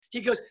He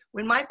goes,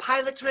 when my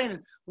pilot training,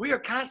 we are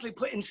constantly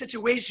put in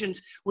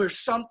situations where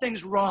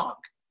something's wrong,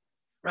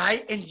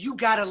 right? And you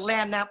got to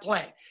land that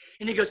plane.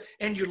 And he goes,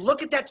 and you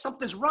look at that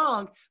something's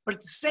wrong, but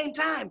at the same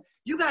time,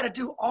 you got to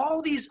do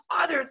all these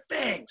other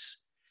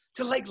things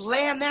to like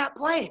land that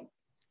plane.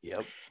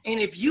 Yep.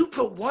 And if you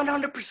put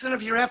 100%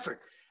 of your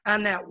effort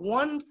on that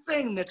one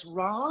thing that's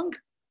wrong,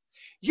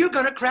 you're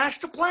going to crash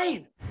the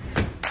plane.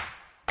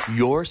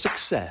 Your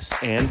success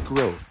and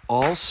growth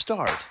all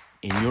start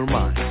in your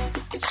mind.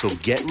 So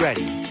get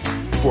ready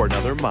for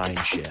another Mind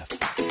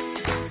Shift.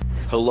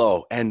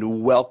 Hello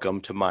and welcome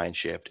to Mind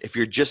Shift. If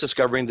you're just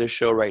discovering this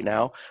show right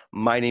now,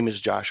 my name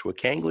is Joshua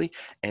Kangley,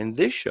 and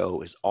this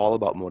show is all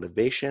about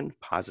motivation,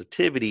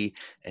 positivity,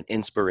 and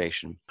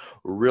inspiration.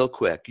 Real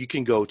quick, you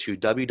can go to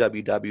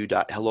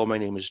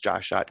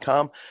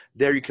www.hellomynameisjosh.com.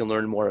 There you can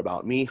learn more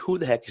about me, who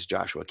the heck is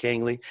Joshua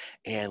Kangley,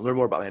 and learn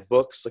more about my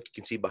books, like you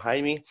can see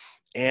behind me,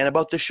 and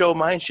about the show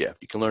Mind Shift.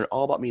 You can learn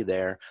all about me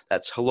there.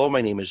 That's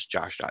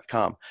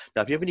hellomynameisjosh.com.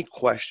 Now, if you have any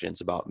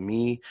questions about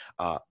me,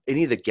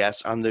 any of the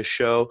guests on this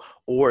show,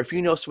 or if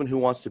you know someone who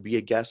wants to be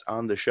a guest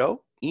on the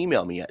show,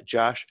 email me at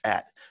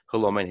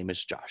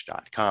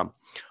josh@hellomynameisjosh.com.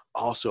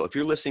 Also, if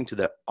you're listening to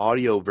the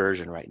audio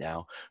version right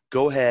now,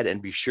 go ahead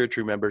and be sure to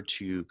remember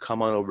to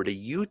come on over to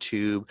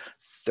YouTube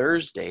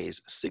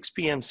Thursdays, 6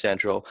 p.m.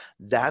 Central.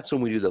 That's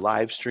when we do the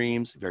live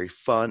streams. Very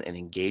fun and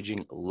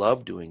engaging.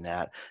 Love doing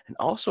that. And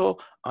also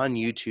on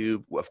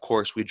YouTube, of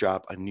course, we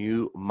drop a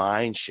new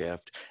Mind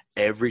Shift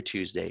every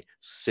Tuesday,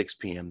 6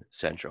 p.m.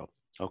 Central.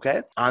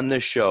 Okay? On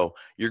this show,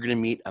 you're going to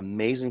meet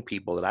amazing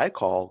people that I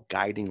call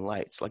guiding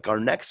lights, like our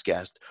next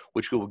guest,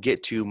 which we will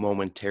get to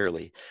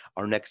momentarily.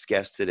 Our next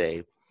guest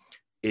today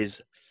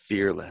is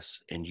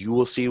fearless, and you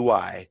will see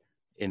why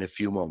in a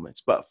few moments.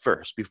 But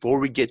first, before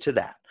we get to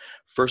that,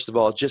 first of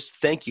all, just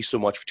thank you so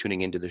much for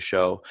tuning into the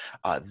show.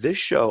 This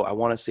show, I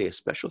want to say a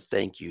special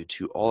thank you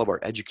to all of our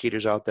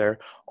educators out there,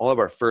 all of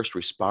our first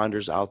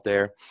responders out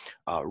there,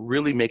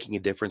 really making a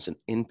difference and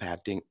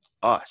impacting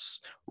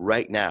us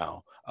right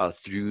now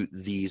through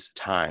these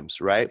times,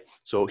 right?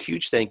 So a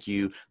huge thank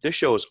you. This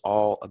show is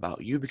all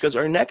about you because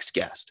our next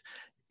guest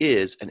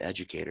is an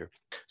educator.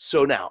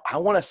 So now I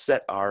want to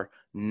set our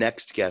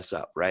next guest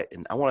up, right?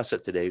 And I want to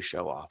set today's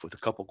show off with a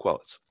couple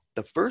quotes.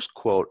 The first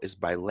quote is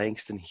by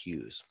Langston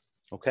Hughes,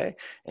 okay?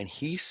 And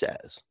he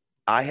says,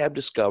 "I have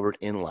discovered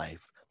in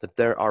life that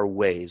there are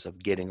ways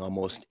of getting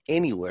almost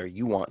anywhere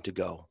you want to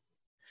go,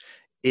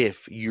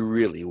 if you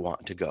really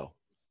want to go."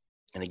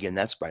 And again,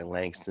 that's by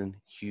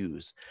Langston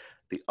Hughes.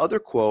 The other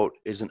quote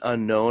is an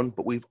unknown,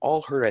 but we've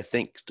all heard, I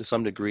think, to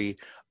some degree,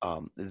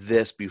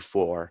 this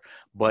before,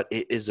 but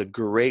it is a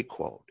great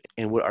quote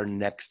and what our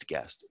next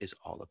guest is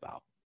all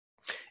about.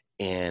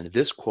 And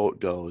this quote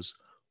goes,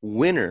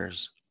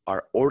 "Winners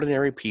are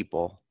ordinary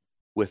people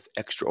with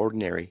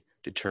extraordinary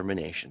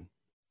determination."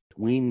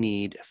 We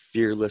need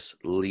fearless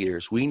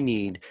leaders. We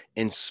need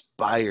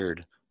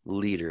inspired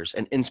leaders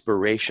and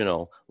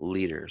inspirational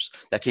leaders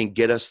that can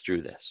get us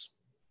through this.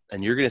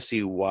 And you're going to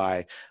see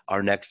why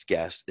our next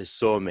guest is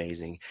so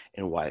amazing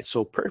and why it's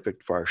so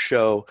perfect for our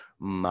show,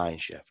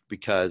 Mind Shift,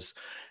 because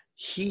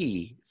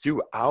he,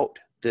 throughout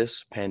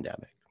this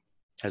pandemic,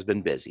 has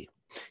been busy.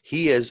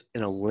 He is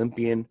an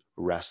Olympian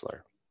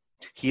wrestler.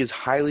 He is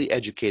highly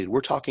educated. We're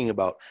talking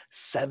about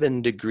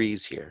 7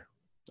 degrees here,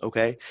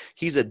 okay?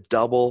 He's a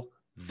double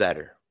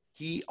vetter.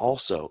 He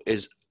also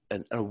is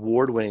an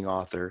award-winning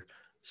author,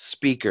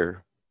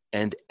 speaker,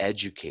 and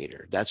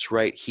educator. That's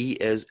right. He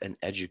is an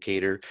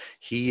educator.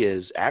 He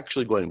is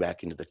actually going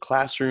back into the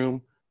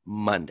classroom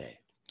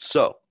Monday.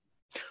 So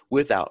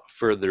without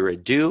further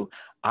ado,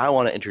 I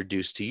want to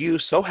introduce to you,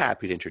 so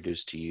happy to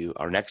introduce to you,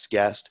 our next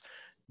guest,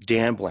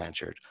 Dan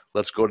Blanchard.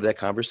 Let's go to that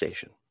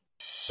conversation.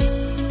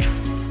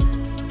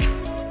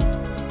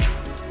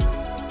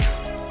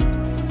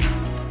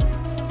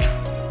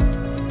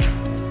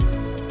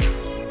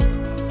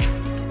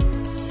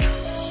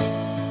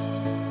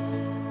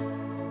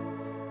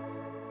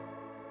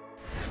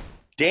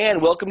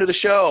 Dan, welcome to the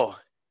show.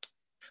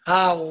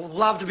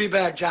 Love to be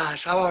back,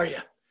 Josh. How are you?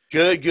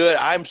 Good, good.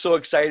 I'm so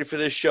excited for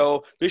this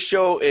show. This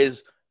show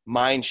is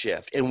Mind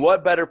Shift. And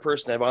what better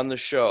person to have on the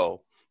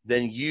show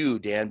than you,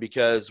 Dan,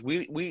 because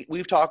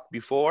we've talked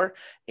before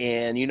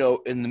and, you know,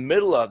 in the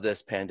middle of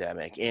this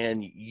pandemic,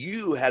 and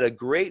you had a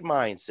great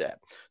mindset.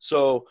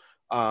 So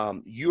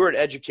you're an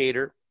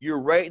educator. You're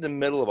right in the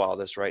middle of all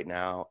this right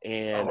now.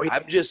 And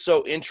I'm just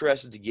so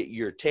interested to get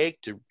your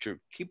take to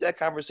keep that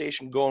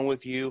conversation going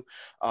with you.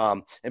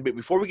 But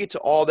before we get to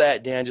all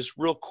that, Dan, just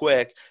real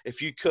quick,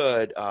 if you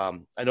could,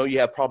 I know you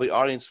have probably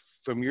audience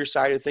from your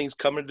side of things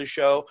coming to the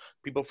show,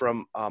 people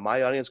from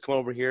my audience come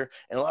over here,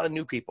 and a lot of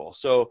new people.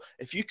 So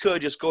if you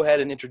could just go ahead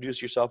and introduce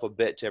yourself a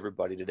bit to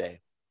everybody today.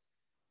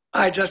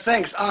 All right, Josh,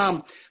 thanks.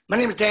 My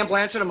name is Dan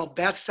Blanchard. I'm a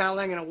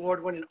best-selling and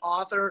award-winning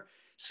author,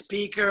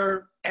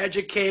 speaker,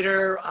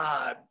 educator,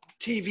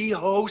 TV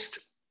host.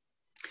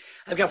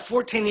 I've got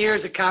 14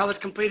 years of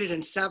college completed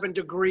in 7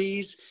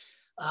 degrees,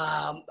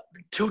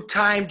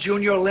 2-time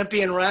junior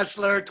Olympian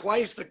wrestler,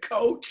 twice the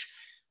coach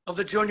of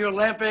the Junior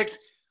Olympics.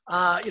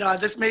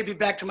 This may be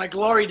back to my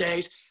glory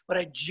days, but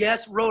I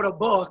just wrote a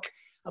book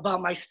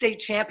about my state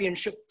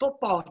championship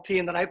football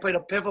team that I played a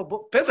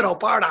pivotal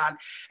part on.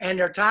 And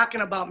they're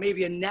talking about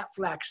maybe a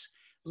Netflix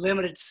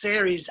limited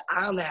series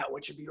on that,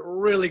 which would be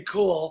really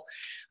cool.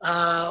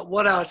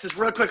 What else? Just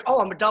real quick.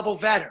 Oh, I'm a double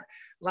veteran.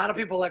 A lot of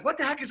people are like, what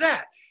the heck is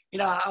that?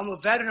 I'm a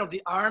veteran of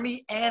the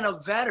Army and a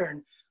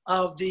veteran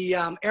of the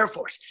Air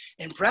Force.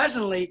 And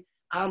presently,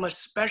 I'm a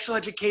special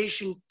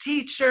education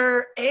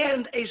teacher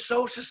and a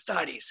social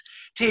studies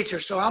teacher.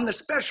 So I'm the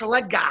special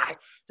ed guy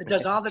that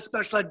does all the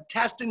special ed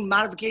testing,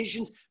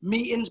 modifications,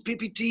 meetings,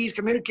 PPTs,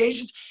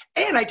 communications,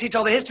 and I teach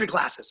all the history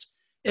classes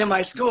in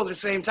my school at the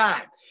same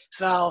time.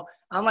 So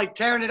I'm like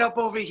tearing it up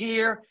over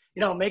here,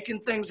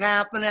 making things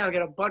happen. I've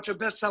got a bunch of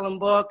best-selling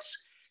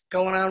books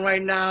going on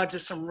right now.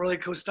 Just some really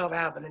cool stuff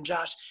happening,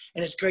 Josh.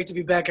 And it's great to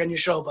be back on your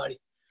show, buddy.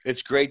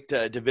 It's great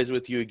to visit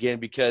with you again,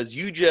 because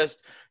you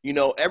just,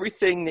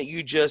 everything that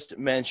you just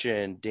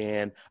mentioned,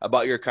 Dan,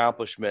 about your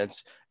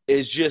accomplishments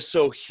is just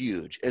so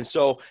huge. And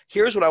so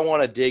here's what I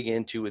want to dig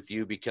into with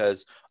you,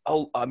 because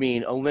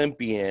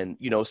Olympian,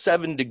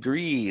 7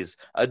 degrees,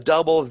 a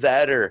double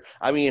vetter.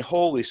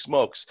 Holy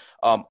smokes.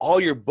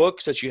 All your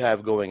books that you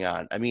have going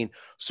on.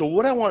 So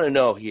what I want to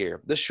know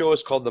here, this show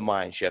is called The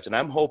Mind Shift, and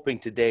I'm hoping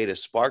today to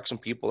spark some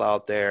people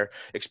out there,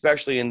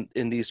 especially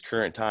in these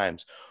current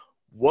times.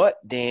 What,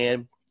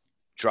 Dan,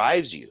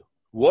 drives you?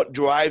 What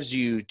drives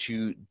you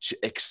to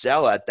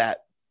excel at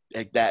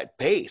that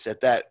pace, at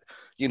that,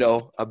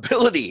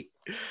 ability?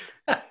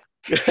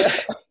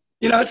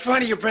 It's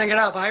funny you bring it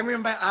up. I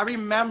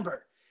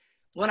remember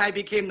when I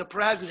became the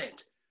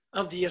president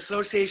of the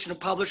Association of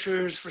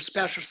Publishers for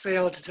Special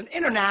Sales. It's an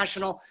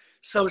international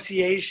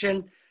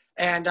association.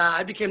 And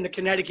I became the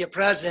Connecticut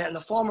president. And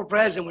the former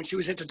president, when she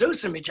was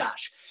introducing me,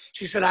 Josh,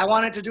 she said, I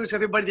want to introduce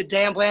everybody to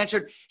Dan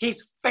Blanchard.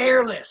 He's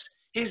fearless.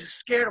 He's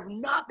scared of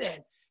nothing.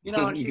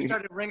 And she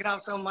started ringing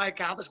out some of my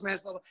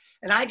accomplishments.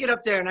 And I get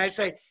up there and I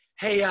say,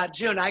 hey,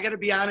 June, I got to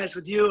be honest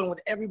with you and with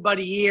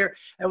everybody here.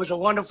 It was a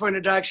wonderful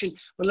introduction.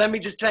 But let me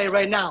just tell you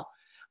right now,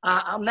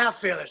 I'm not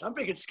fearless. I'm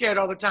freaking scared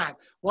all the time.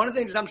 One of the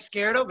things I'm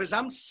scared of is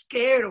I'm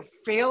scared of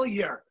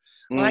failure.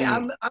 Right?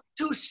 I'm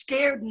too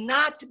scared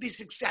not to be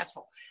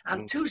successful.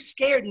 I'm too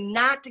scared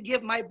not to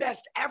give my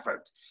best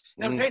effort.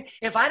 You know what I'm saying?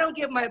 If I don't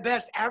give my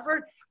best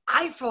effort,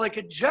 I feel like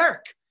a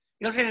jerk.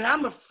 You know what I'm saying? And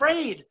I'm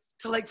afraid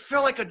to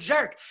feel like a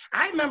jerk.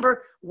 I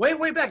remember way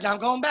back, now I'm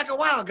going back a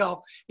while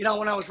ago,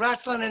 when I was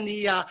wrestling in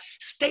the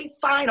state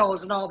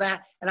finals and all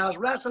that, and I was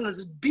wrestling as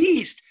a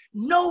beast.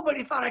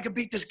 Nobody thought I could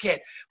beat this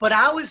kid, but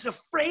I was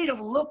afraid of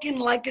looking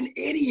like an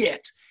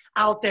idiot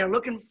out there,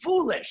 looking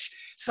foolish.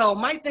 So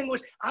my thing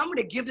was, I'm going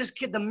to give this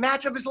kid the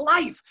match of his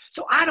life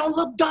so I don't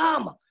look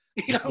dumb.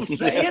 You know what I'm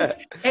saying? Yeah.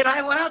 And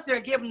I went out there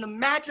and gave him the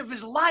match of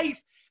his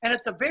life. And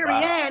at the very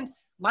end,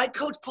 my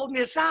coach pulled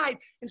me aside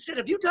and said,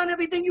 have you done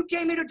everything you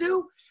came here to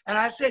do? And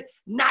I said,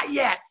 not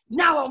yet.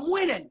 Now I'm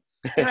winning.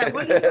 And I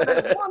went in and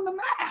I won the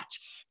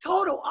match.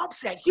 Total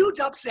upset, huge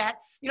upset.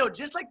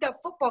 Just like that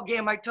football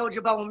game I told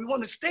you about when we won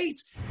the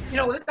states.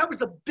 That was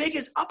the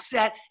biggest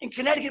upset in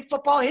Connecticut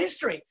football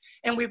history.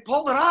 And we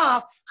pulled it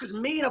off because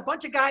me and a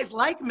bunch of guys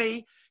like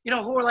me,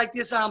 who are like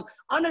this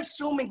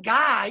unassuming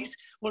guys,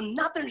 well,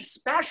 nothing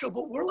special,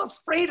 but we're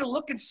afraid of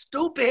looking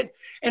stupid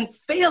and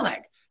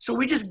failing. So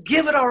we just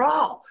give it our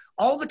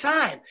all the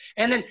time.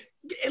 And then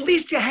at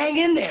least you hang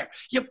in there.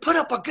 You put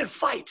up a good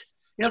fight.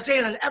 You know what I'm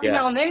saying? And every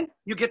now and then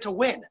you get to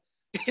win.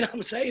 You know what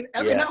I'm saying?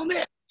 Every now and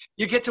then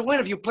you get to win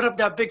if you put up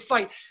that big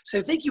fight. So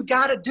I think you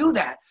got to do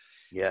that.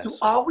 Yes. You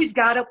always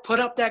got to put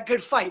up that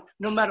good fight,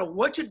 no matter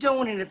what you're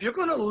doing. And if you're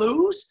going to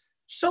lose,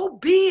 so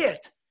be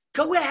it.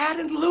 Go ahead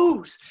and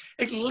lose.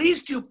 At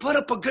least you put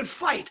up a good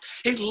fight.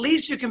 At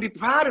least you can be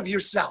proud of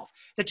yourself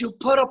that you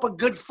put up a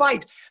good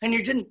fight and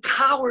you didn't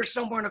cower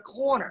somewhere in a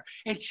corner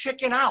and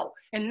chicken out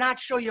and not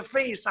show your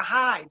face or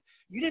hide.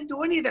 You didn't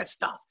do any of that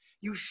stuff.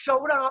 You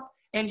showed up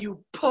and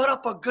you put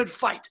up a good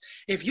fight.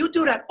 If you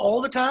do that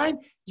all the time,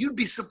 you'd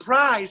be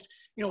surprised.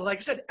 Like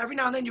I said, every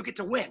now and then you get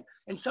to win.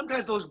 And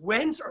sometimes those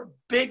wins are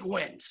big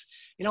wins,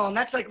 and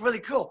that's really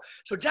cool.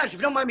 So Josh, if you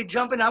don't mind me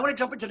jumping, I want to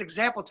jump into an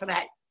example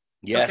today.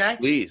 Yes, okay?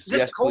 Please.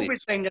 This COVID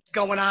thing that's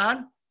going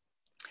on,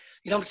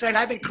 what I'm saying?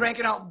 I've been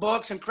cranking out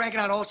books and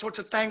cranking out all sorts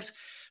of things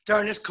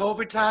during this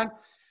COVID time.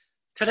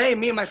 Today,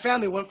 me and my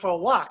family went for a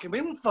walk, and we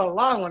went for a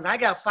long one. I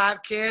got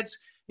 5 kids,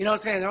 what I'm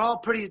saying? They're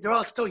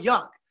all still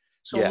young.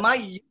 So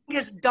my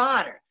youngest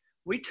daughter,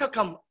 we took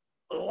them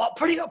a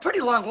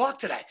pretty long walk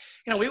today.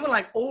 We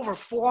went over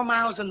 4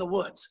 miles in the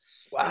woods.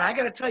 Wow. And I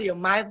got to tell you,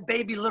 my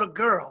baby little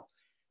girl,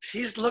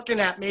 she's looking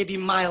at maybe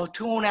mile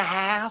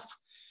 2.5,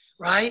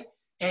 right?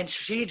 And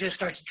she just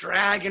starts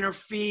dragging her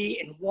feet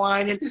and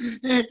whining.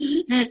 Dad,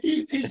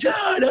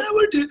 I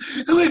want to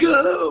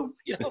go home.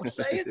 You know what I'm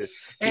saying?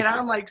 And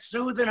I'm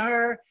soothing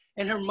her,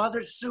 and her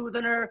mother's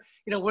soothing her.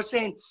 We're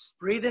saying,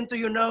 breathe in through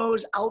your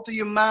nose, out through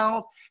your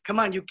mouth. Come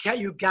on, you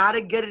got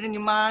to get it in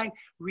your mind.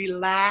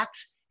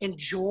 Relax.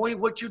 Enjoy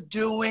what you're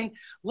doing.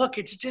 Look,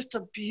 it's just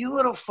a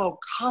beautiful,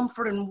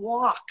 comforting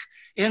walk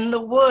in the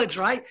woods,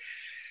 right?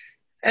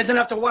 And then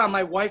after a while,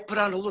 my wife put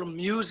on a little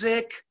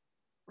music,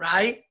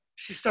 right?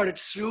 She started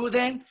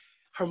soothing.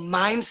 Her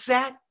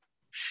mindset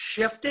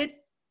shifted.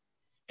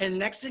 And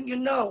next thing you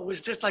know, it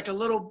was just like a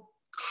little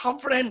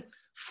comforting,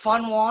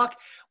 fun walk.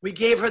 We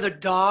gave her the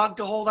dog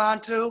to hold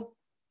on to. You know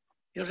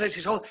what I'm saying?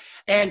 She's holding.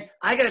 And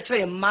I got to tell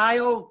you,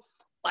 mile,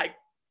 like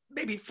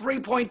maybe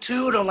 3.2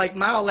 to like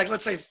mile, like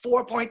let's say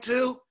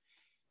 4.2,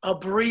 a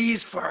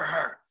breeze for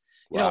her.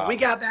 You know, we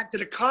got back to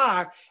the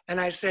car and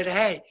I said,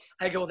 hey,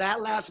 I go, that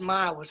last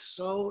mile was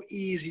so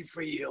easy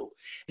for you.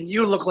 And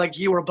you look like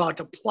you were about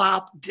to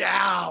plop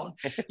down,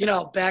 you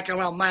know, back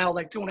around mile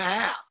like 2.5.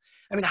 I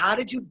mean, how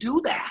did you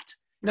do that?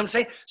 You know what I'm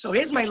saying? So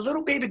here's my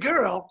little baby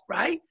girl,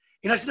 right?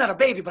 You know, she's not a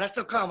baby, but I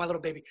still call her my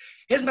little baby.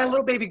 Here's my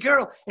little baby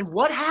girl. And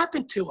what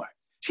happened to her?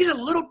 She's a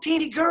little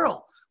teeny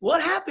girl.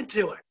 What happened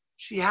to her?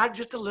 She had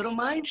just a little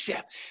mind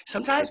shift.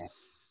 Sometimes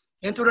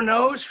in through the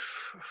nose,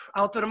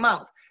 out through the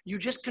mouth. You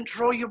just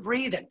control your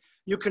breathing.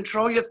 You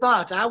control your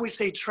thoughts. I always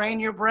say train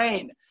your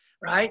brain,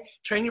 right?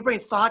 Train your brain.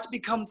 Thoughts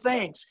become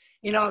things.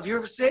 You know, if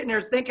you're sitting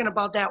there thinking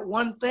about that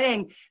one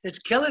thing that's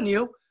killing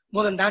you,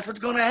 well, then that's what's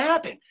going to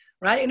happen,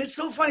 right? And it's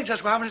so funny,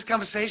 Josh, we're having this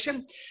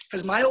conversation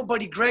because my old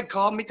buddy Greg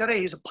called me today.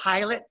 He's a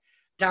pilot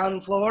down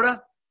in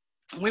Florida.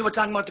 And we were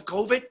talking about the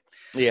COVID.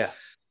 Yeah.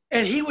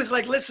 And he was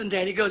like, listen,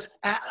 Dan, he goes,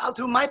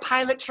 through my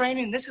pilot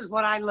training, this is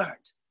what I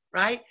learned,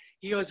 right?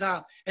 He goes,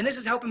 and this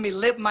is helping me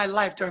live my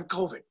life during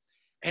COVID.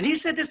 And he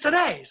said this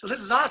today. So this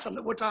is awesome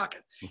that we're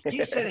talking.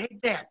 He said, hey,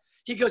 Dan,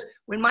 he goes,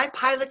 when my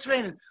pilot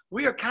training,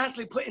 we are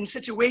constantly put in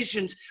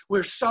situations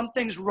where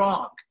something's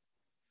wrong,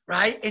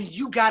 right? And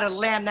you got to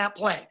land that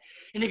plane.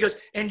 And he goes,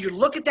 and you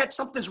look at that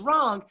something's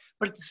wrong,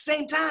 but at the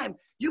same time,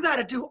 you got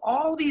to do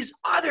all these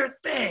other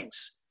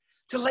things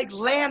to like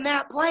land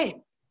that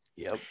plane.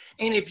 Yep.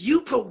 And if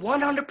you put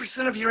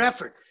 100% of your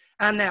effort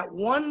on that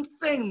one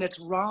thing that's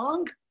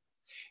wrong,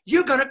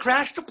 you're going to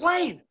crash the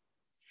plane.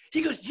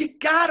 He goes, you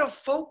got to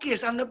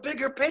focus on the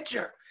bigger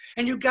picture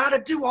and you got to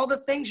do all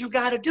the things you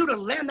got to do to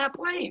land that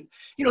plane,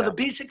 you know, to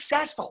be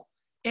successful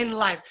in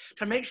life,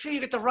 to make sure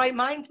you get the right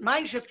mind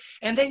shift.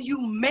 And then you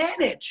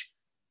manage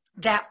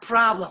that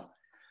problem.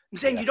 I'm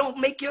saying you don't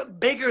make it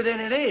bigger than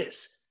it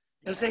is.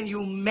 I'm saying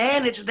you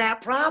manage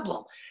that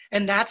problem.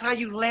 And that's how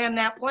you land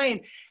that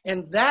plane.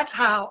 And that's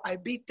how I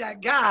beat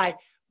that guy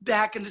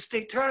back in the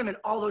state tournament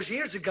all those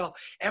years ago.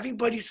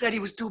 Everybody said he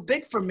was too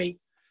big for me.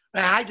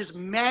 And I just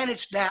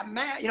managed that,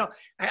 you know,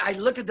 I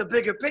looked at the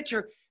bigger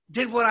picture,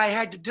 did what I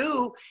had to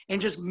do,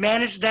 and just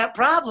managed that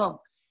problem.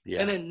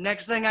 Yeah. And then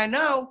next thing I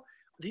know,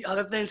 the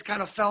other things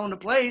kind of fell into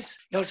place.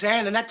 You know what I'm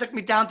saying? And that took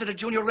me down to the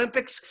Junior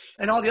Olympics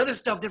and all the other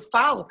stuff that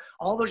followed.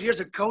 All those years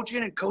of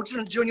coaching in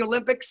the Junior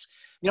Olympics.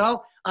 You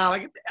know,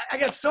 I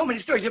got so many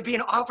stories of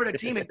being offered a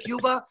team in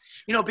Cuba,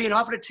 you know, being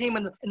offered a team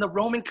in the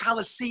Roman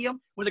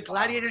Colosseum where the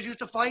gladiators used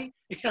to fight.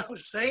 You know what I'm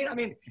saying? I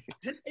mean,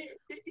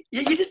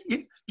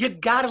 you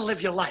got to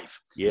live your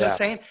life. Yeah. You know what I'm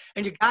saying?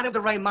 And you got to have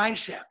the right mind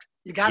shift.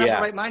 You got to have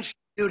the right mind shift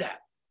to do that.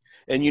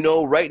 And, you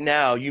know, right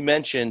now, you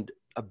mentioned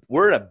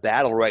we're in a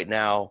battle right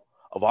now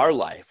of our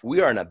life. We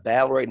are in a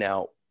battle right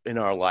now in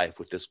our life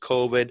with this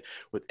COVID,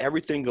 with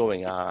everything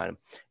going on.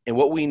 And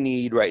what we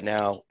need right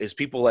now is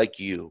people like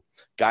you.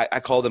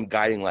 I call them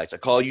guiding lights. I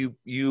call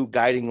you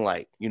guiding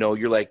light. You know,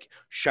 you're like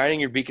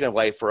shining your beacon of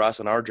light for us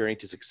on our journey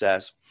to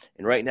success.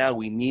 And right now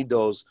we need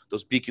those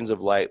beacons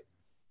of light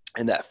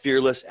and that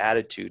fearless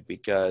attitude,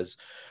 because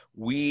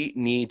we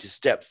need to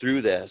step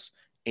through this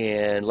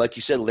and, like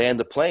you said, land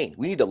the plane.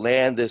 We need to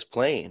land this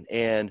plane.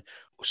 And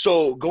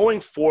so going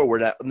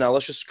forward, now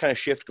let's just kind of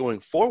shift going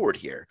forward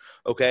here.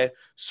 Okay.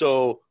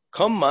 So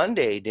come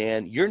Monday,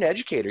 Dan, you're an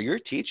educator, you're a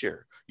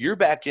teacher, you're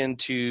back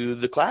into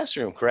the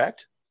classroom,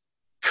 correct?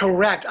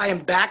 Correct. I am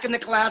back in the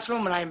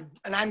classroom, and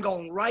I'm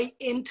going right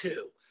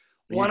into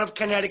one of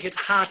Connecticut's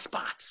hot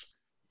spots.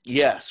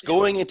 Yes.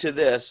 Going into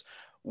this,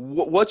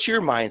 what's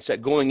your mindset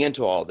going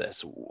into all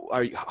this?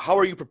 How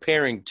are you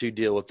preparing to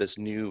deal with this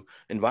new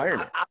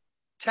environment? I'm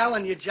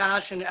telling you,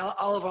 Josh, and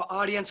all of our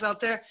audience out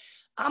there,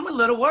 I'm a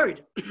little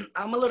worried.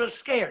 I'm a little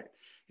scared.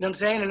 You know what I'm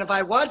saying? And if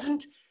I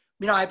wasn't,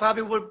 you know, I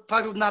probably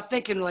would not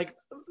thinking like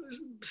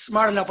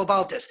smart enough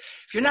about this.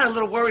 If you're not a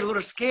little worried, a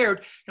little scared,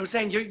 you know what I'm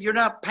saying? You're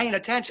not paying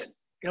attention.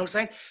 You know what I'm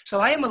saying? So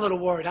I am a little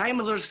worried. I am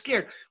a little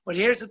scared. But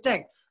here's the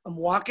thing. I'm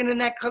walking in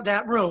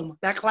that room,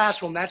 that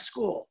classroom, that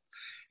school.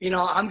 You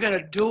know, I'm going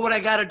to do what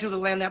I got to do to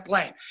land that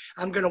plane.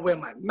 I'm going to wear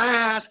my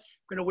mask.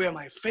 I'm going to wear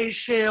my face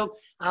shield.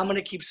 I'm going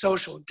to keep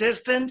social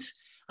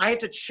distance. I have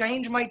to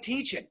change my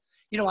teaching.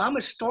 You know, I'm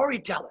a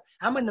storyteller.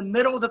 I'm in the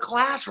middle of the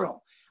classroom.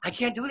 I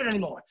can't do it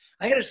anymore.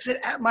 I got to sit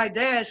at my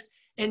desk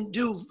and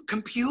do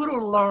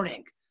computer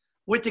learning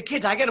with the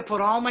kids. I got to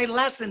put all my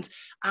lessons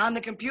on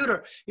the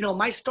computer. You know,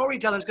 my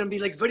storytelling is going to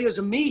be like videos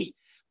of me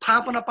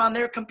popping up on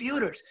their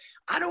computers.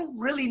 I don't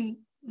really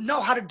know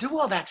how to do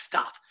all that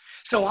stuff.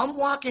 So I'm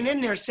walking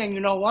in there saying,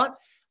 you know what?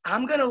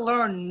 I'm going to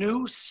learn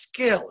new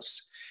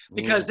skills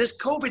because this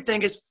COVID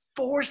thing is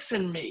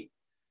forcing me.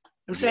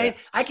 I'm saying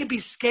I could be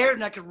scared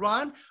and I could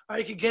run, or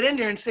I could get in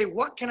there and say,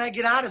 what can I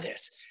get out of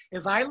this?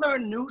 If I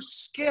learn new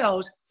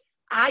skills,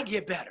 I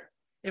get better.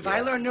 If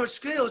I learn those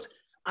skills,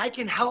 I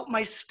can help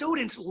my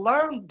students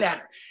learn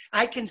better.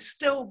 I can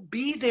still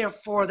be there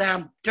for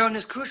them during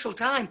this crucial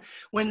time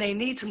when they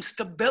need some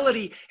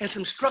stability and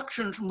some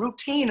structure and some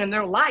routine in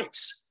their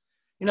lives.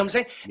 You know what I'm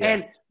saying? Yeah.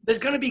 And there's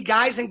going to be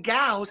guys and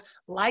gals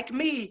like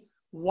me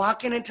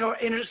walking into our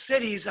inner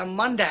cities on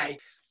Monday,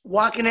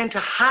 walking into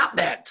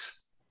hotbeds.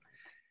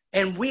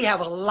 And we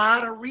have a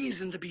lot of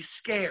reason to be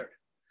scared. You know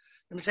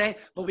what I'm saying?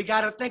 But we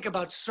got to think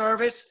about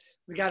service.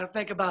 We got to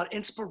think about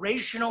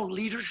inspirational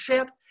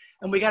leadership.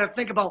 And we got to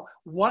think about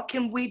what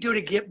can we do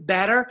to get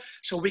better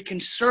so we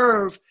can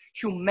serve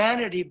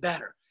humanity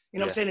better. You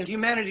know what I'm saying? And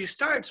humanity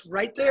starts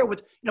right there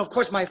with, of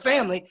course, my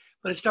family,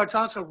 but it starts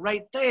also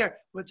right there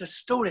with the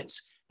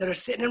students that are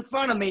sitting in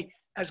front of me,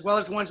 as well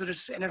as the ones that are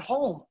sitting at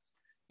home,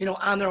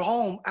 on their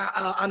home,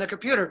 on their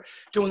computer,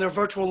 doing their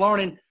virtual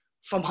learning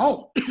from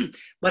home.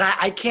 But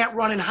I can't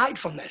run and hide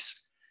from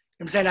this.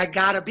 You know what I'm saying? I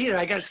got to be there.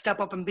 I got to step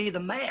up and be the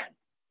man.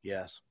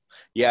 Yes.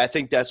 Yeah, I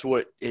think that's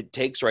what it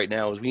takes right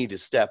now is we need to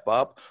step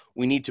up.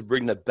 We need to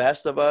bring the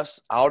best of us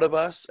out of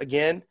us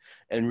again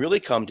and really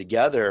come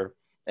together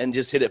and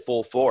just hit it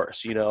full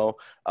force.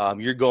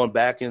 You're going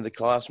back into the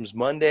classrooms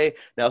Monday.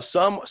 Now,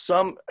 some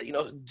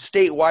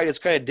statewide, it's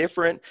kind of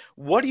different.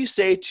 What do you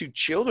say to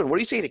children? What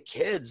do you say to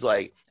kids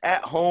like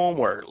at home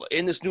or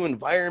in this new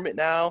environment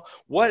now?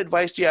 What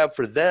advice do you have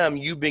for them,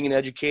 you being an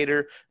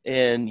educator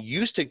and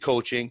used to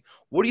coaching?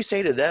 What do you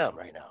say to them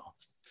right now?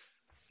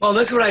 Well,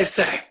 this is what I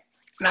say.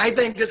 And I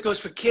think this goes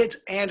for kids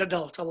and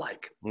adults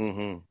alike.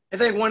 Mm-hmm. I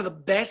think one of the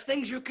best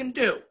things you can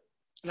do,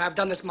 and I've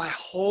done this my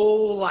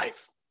whole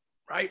life,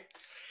 right,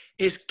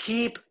 is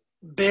keep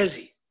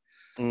busy.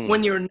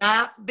 When you're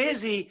not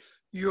busy,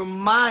 your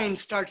mind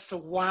starts to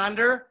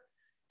wander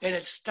and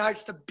it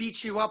starts to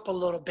beat you up a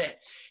little bit.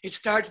 It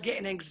starts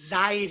getting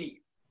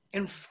anxiety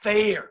and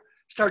fear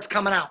starts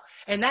coming out.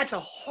 And that's a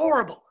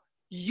horrible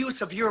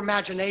use of your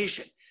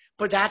imagination.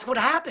 But that's what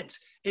happens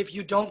if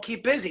you don't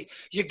keep busy.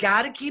 You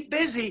got to keep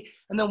busy.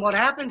 And then what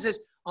happens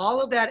is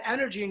all of that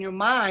energy in your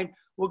mind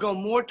will go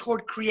more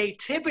toward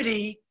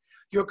creativity,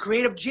 your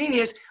creative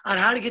genius on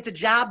how to get the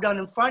job done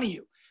in front of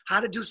you, how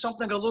to do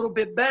something a little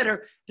bit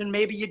better than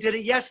maybe you did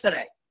it yesterday.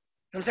 You know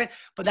what I'm saying?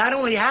 But that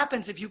only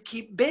happens if you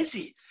keep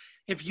busy.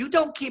 If you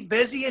don't keep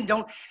busy and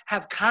don't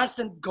have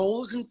constant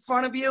goals in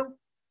front of you, you know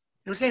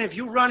what I'm saying? If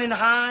you run and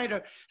hide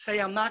or say,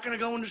 I'm not going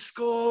to go into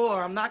school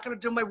or I'm not going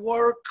to do my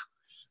work,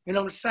 you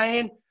know what I'm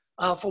saying?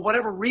 For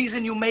whatever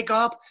reason you make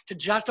up to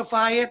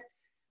justify it,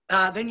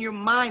 then your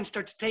mind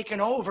starts taking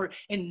over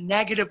in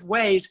negative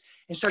ways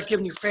and starts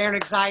giving you fear and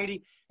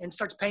anxiety and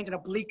starts painting a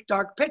bleak,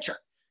 dark picture.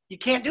 You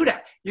can't do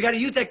that. You got to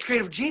use that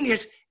creative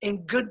genius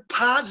in good,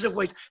 positive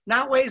ways,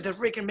 not ways that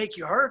freaking make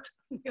you hurt.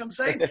 You know what I'm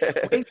saying?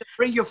 Ways that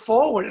bring you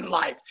forward in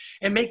life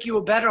and make you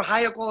a better,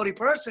 higher quality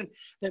person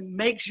that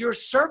makes your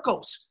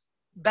circles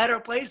better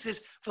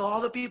places for all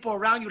the people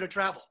around you to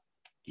travel.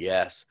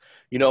 Yes.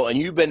 And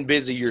you've been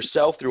busy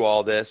yourself through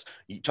all this,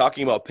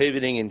 talking about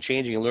pivoting and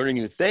changing and learning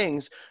new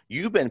things.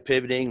 You've been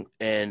pivoting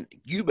and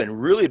you've been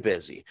really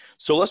busy.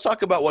 So let's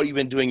talk about what you've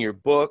been doing, your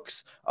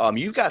books.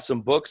 You've got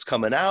some books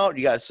coming out.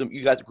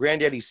 You got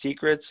Granddaddy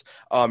Secrets.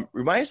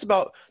 Remind us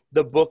about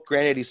the book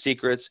Granddaddy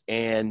Secrets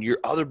and your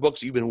other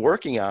books you've been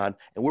working on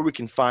and where we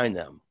can find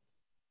them.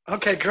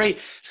 Okay, great.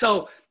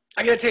 So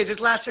I got to tell you, this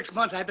last 6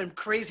 months, I've been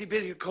crazy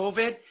busy with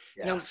COVID.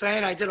 You know what I'm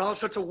saying? I did all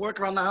sorts of work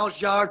around the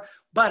house yard,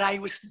 but I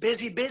was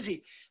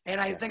busy. And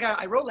I think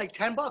I wrote like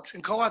 10 books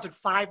and co-authored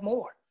 5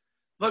 more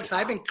books.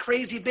 I've been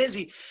crazy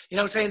busy. You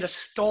know what I'm saying? The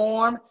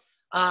Storm,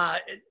 A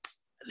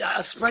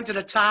Sprint to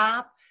the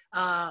Top,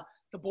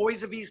 The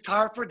Boys of East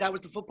Hartford. That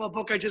was the football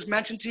book I just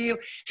mentioned to you.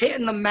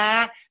 Hitting the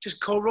Mat,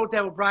 just co-wrote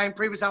that with Brian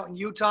Previous out in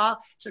Utah.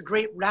 It's a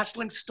great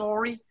wrestling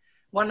story.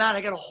 One night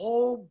I got a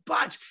whole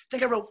bunch. I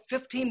think I wrote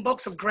 15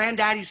 books of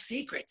Granddaddy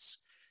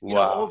Secrets,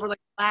 over like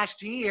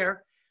last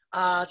year.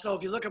 So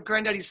if you look up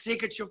Granddaddy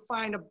Secrets, you'll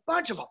find a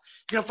bunch of them.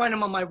 You'll find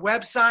them on my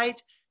website,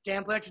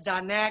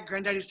 danblanchard.net,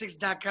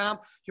 granddaddy6.com.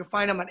 You'll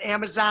find them on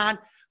Amazon.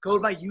 Go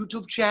to my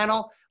YouTube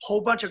channel.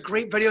 Whole bunch of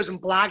great videos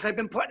and blogs I've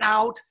been putting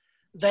out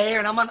there.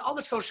 And I'm on all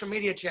the social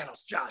media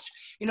channels, Josh.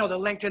 The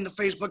LinkedIn, the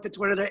Facebook, the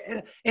Twitter,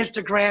 the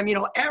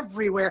Instagram,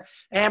 everywhere.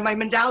 And my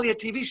Mandalia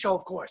TV show,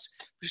 of course.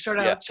 Be sure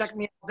to check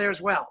me out there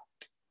as well.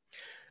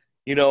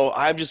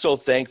 I'm just so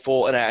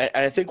thankful, and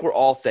I think we're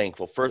all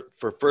thankful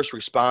for first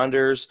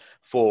responders,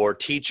 for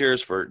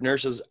teachers, for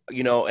nurses,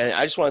 and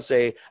I just want to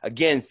say,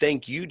 again,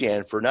 thank you,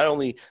 Dan, for not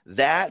only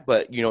that,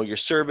 but, your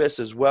service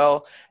as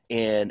well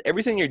and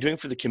everything you're doing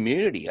for the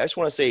community. I just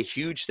want to say a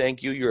huge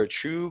thank you. You're a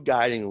true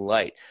guiding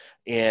light,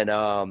 and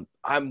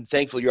I'm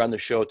thankful you're on the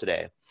show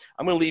today.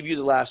 I'm going to leave you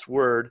the last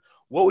word.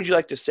 What would you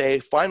like to say,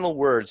 final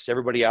words to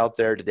everybody out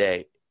there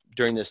today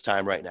during this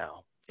time right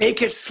now?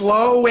 Take it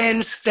slow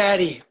and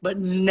steady, but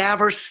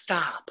never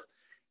stop.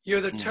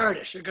 You're the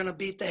tortoise. You're going to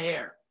beat the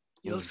hare.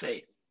 You'll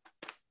see.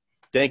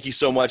 Thank you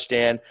so much,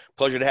 Dan.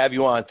 Pleasure to have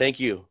you on. Thank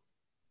you.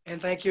 And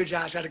thank you,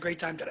 Josh. I had a great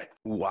time today.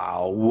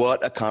 Wow,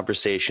 what a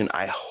conversation.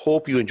 I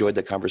hope you enjoyed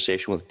the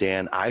conversation with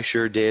Dan. I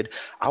sure did.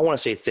 I want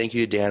to say thank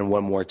you to Dan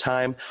one more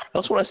time. I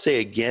also want to say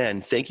again,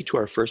 thank you to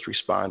our first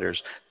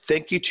responders.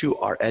 Thank you to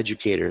our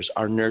educators,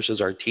 our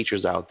nurses, our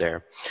teachers out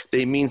there.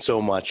 They mean so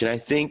much. And I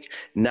think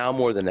now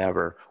more than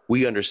ever,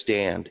 we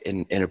understand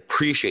and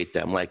appreciate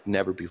them like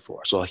never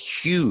before. So a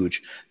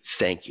huge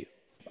thank you.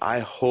 I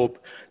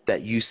hope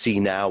that you see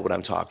now what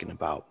I'm talking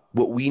about.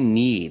 What we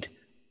need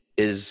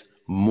is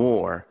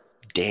more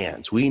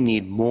Dans. We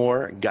need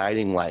more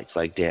guiding lights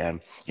like Dan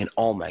and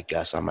all my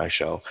guests on my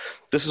show.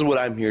 This is what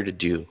I'm here to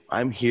do.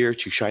 I'm here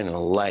to shine a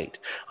light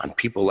on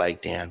people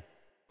like Dan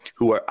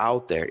who are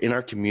out there in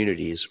our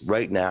communities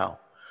right now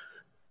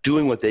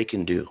doing what they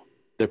can do.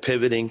 They're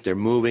pivoting, they're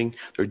moving,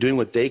 they're doing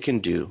what they can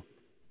do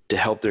to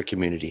help their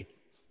community.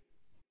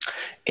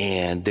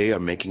 And they are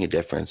making a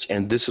difference.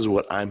 And this is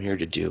what I'm here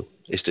to do,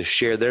 is to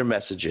share their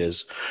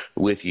messages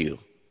with you.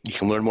 You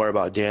can learn more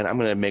about Dan. I'm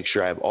going to make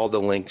sure I have all the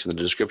links in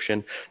the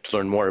description to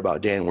learn more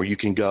about Dan, where you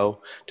can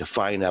go to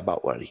find out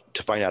about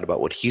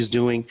what he's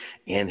doing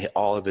and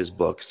all of his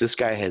books. This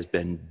guy has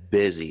been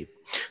busy.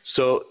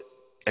 So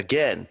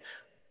again,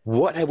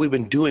 what have we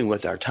been doing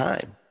with our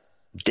time?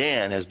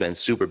 Dan has been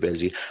super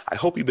busy. I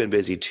hope you've been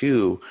busy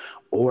too,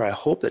 or I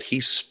hope that he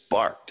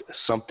sparked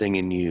something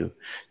in you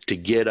to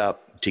get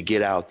up, to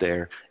get out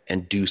there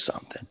and do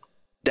something.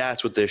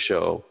 That's what this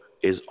show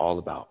is all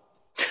about.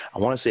 I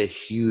want to say a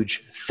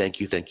huge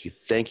thank you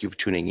for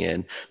tuning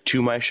in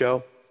to my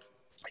show.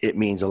 It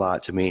means a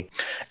lot to me.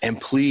 And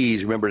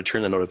please remember to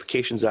turn the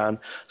notifications on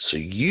so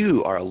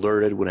you are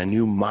alerted when a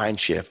new Mind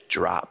Shift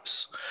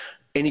drops.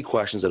 Any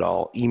questions at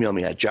all, email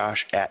me at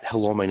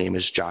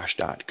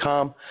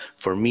josh@hellomynameisjosh.com.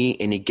 For me,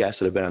 any guests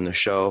that have been on the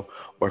show,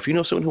 or if you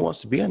know someone who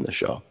wants to be on the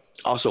show.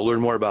 Also, learn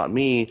more about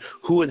me.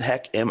 Who the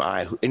heck am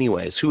I?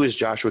 Anyways, who is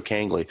Joshua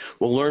Kangley?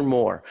 We'll learn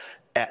more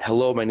at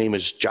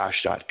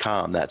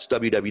hellomynameisjosh.com. That's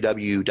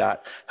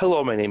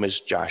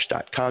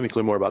www.hellomynameisjosh.com. You can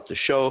learn more about the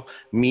show,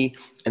 me,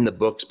 and the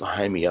books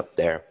behind me up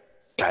there.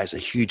 Guys, a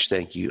huge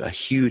thank you. A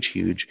huge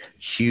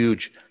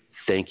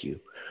thank you.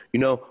 You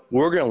know,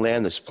 we're going to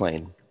land this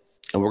plane,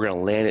 and we're going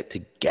to land it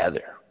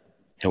together.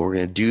 And we're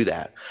going to do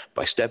that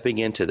by stepping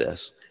into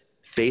this,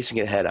 facing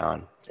it head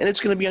on. And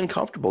it's going to be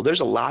uncomfortable. There's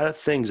a lot of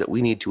things that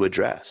we need to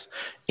address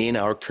in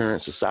our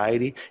current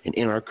society and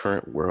in our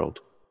current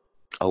world.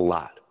 A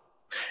lot.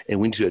 And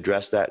we need to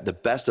address that. The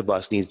best of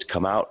us needs to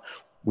come out.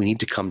 We need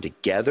to come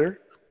together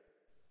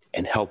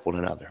and help one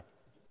another.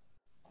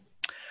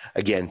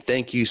 Again,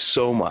 thank you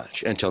so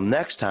much. Until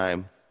next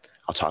time,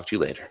 I'll talk to you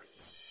later.